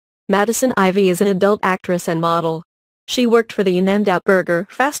Madison Ivy is an adult actress and model. She worked for the In-N-Out burger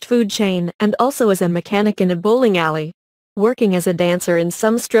fast food chain and also as a mechanic in a bowling alley. Working as a dancer in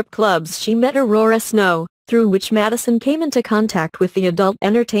some strip clubs, she met Aurora Snow, through which Madison came into contact with the adult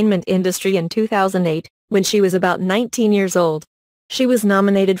entertainment industry in 2008, when she was about 19 years old. She was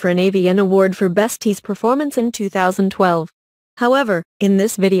nominated for an AVN Award for Best Tease Performance in 2012. However, in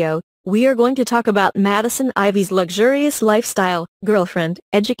this video, we are going to talk about Madison Ivy's luxurious lifestyle, girlfriend,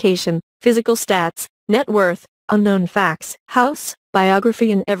 education, physical stats, net worth, unknown facts, house,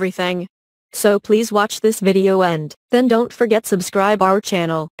 biography and everything. So please watch this video and then don't forget subscribe our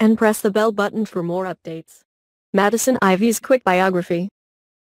channel and press the bell button for more updates. Madison Ivy's quick biography.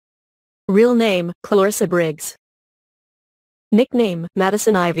 Real name, Clarissa Briggs. Nickname,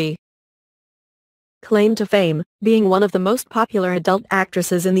 Madison Ivy. Claim to fame, being one of the most popular adult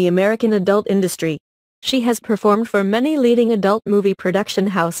actresses in the American adult industry. She has performed for many leading adult movie production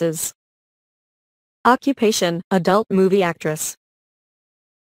houses. Occupation, adult movie actress.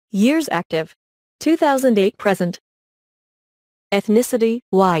 Years active. 2008 present. Ethnicity,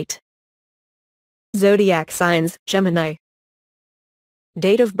 white. Zodiac signs, Gemini.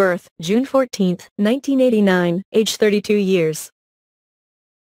 Date of birth, June 14, 1989, age 32 years.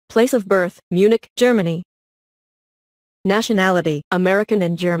 Place of birth, Munich, Germany. Nationality, American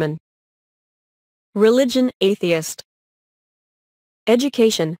and German. Religion, atheist.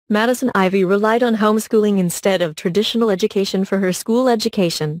 Education, Madison Ivy relied on homeschooling instead of traditional education for her school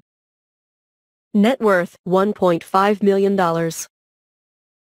education. Net worth, $1.5 million.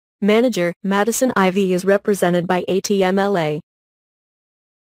 Manager, Madison Ivy is represented by ATMLA.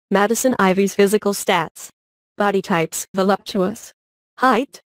 Madison Ivy's physical stats. Body types, voluptuous.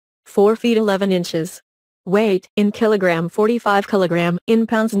 Height, 4 feet 11 inches. Weight, in kilogram 45 kilogram, in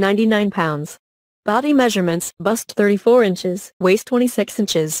pounds 99 pounds. Body measurements, bust 34 inches, waist 26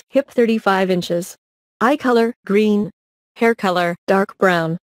 inches, hip 35 inches. Eye color, green. Hair color, dark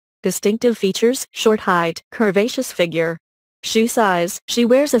brown. Distinctive features, short height, curvaceous figure. Shoe size, she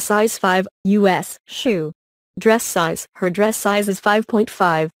wears a size 5, US, shoe. Dress size, her dress size is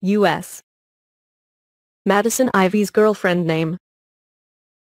 5.5, US. Madison Ivy's girlfriend name.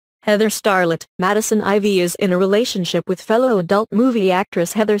 Heather Starlett. Madison Ivy is in a relationship with fellow adult movie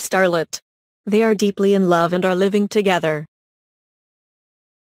actress Heather Starlett. They are deeply in love and are living together.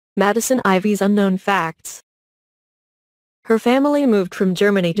 Madison Ivy's unknown facts. Her family moved from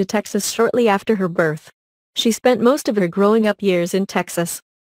Germany to Texas shortly after her birth. She spent most of her growing up years in Texas.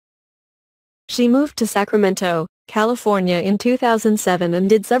 She moved to Sacramento, California in 2007 and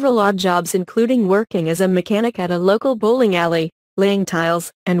did several odd jobs including working as a mechanic at a local bowling alley, laying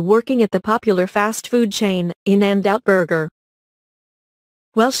tiles, and working at the popular fast food chain, In-N-Out Burger.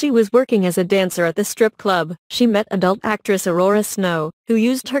 While she was working as a dancer at the strip club, she met adult actress Aurora Snow, who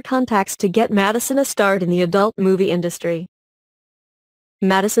used her contacts to get Madison a start in the adult movie industry.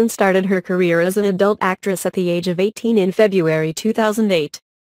 Madison started her career as an adult actress at the age of 18 in February 2008.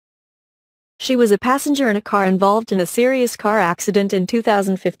 She was a passenger in a car involved in a serious car accident in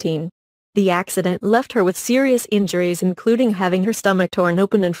 2015. The accident left her with serious injuries including having her stomach torn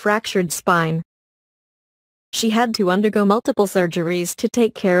open and fractured spine. She had to undergo multiple surgeries to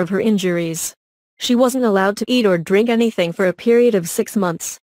take care of her injuries. She wasn't allowed to eat or drink anything for a period of 6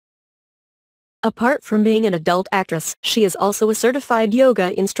 months. Apart from being an adult actress, she is also a certified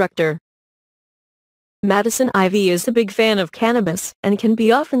yoga instructor. Madison Ivy is a big fan of cannabis and can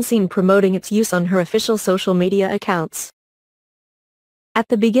be often seen promoting its use on her official social media accounts. At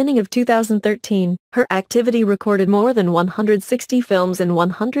the beginning of 2013, her activity recorded more than 160 films and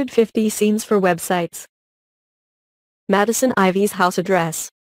 150 scenes for websites. Madison Ivy's house address.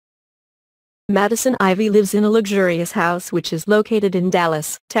 Madison Ivy lives in a luxurious house which is located in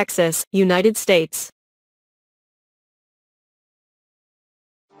Dallas, Texas, United States.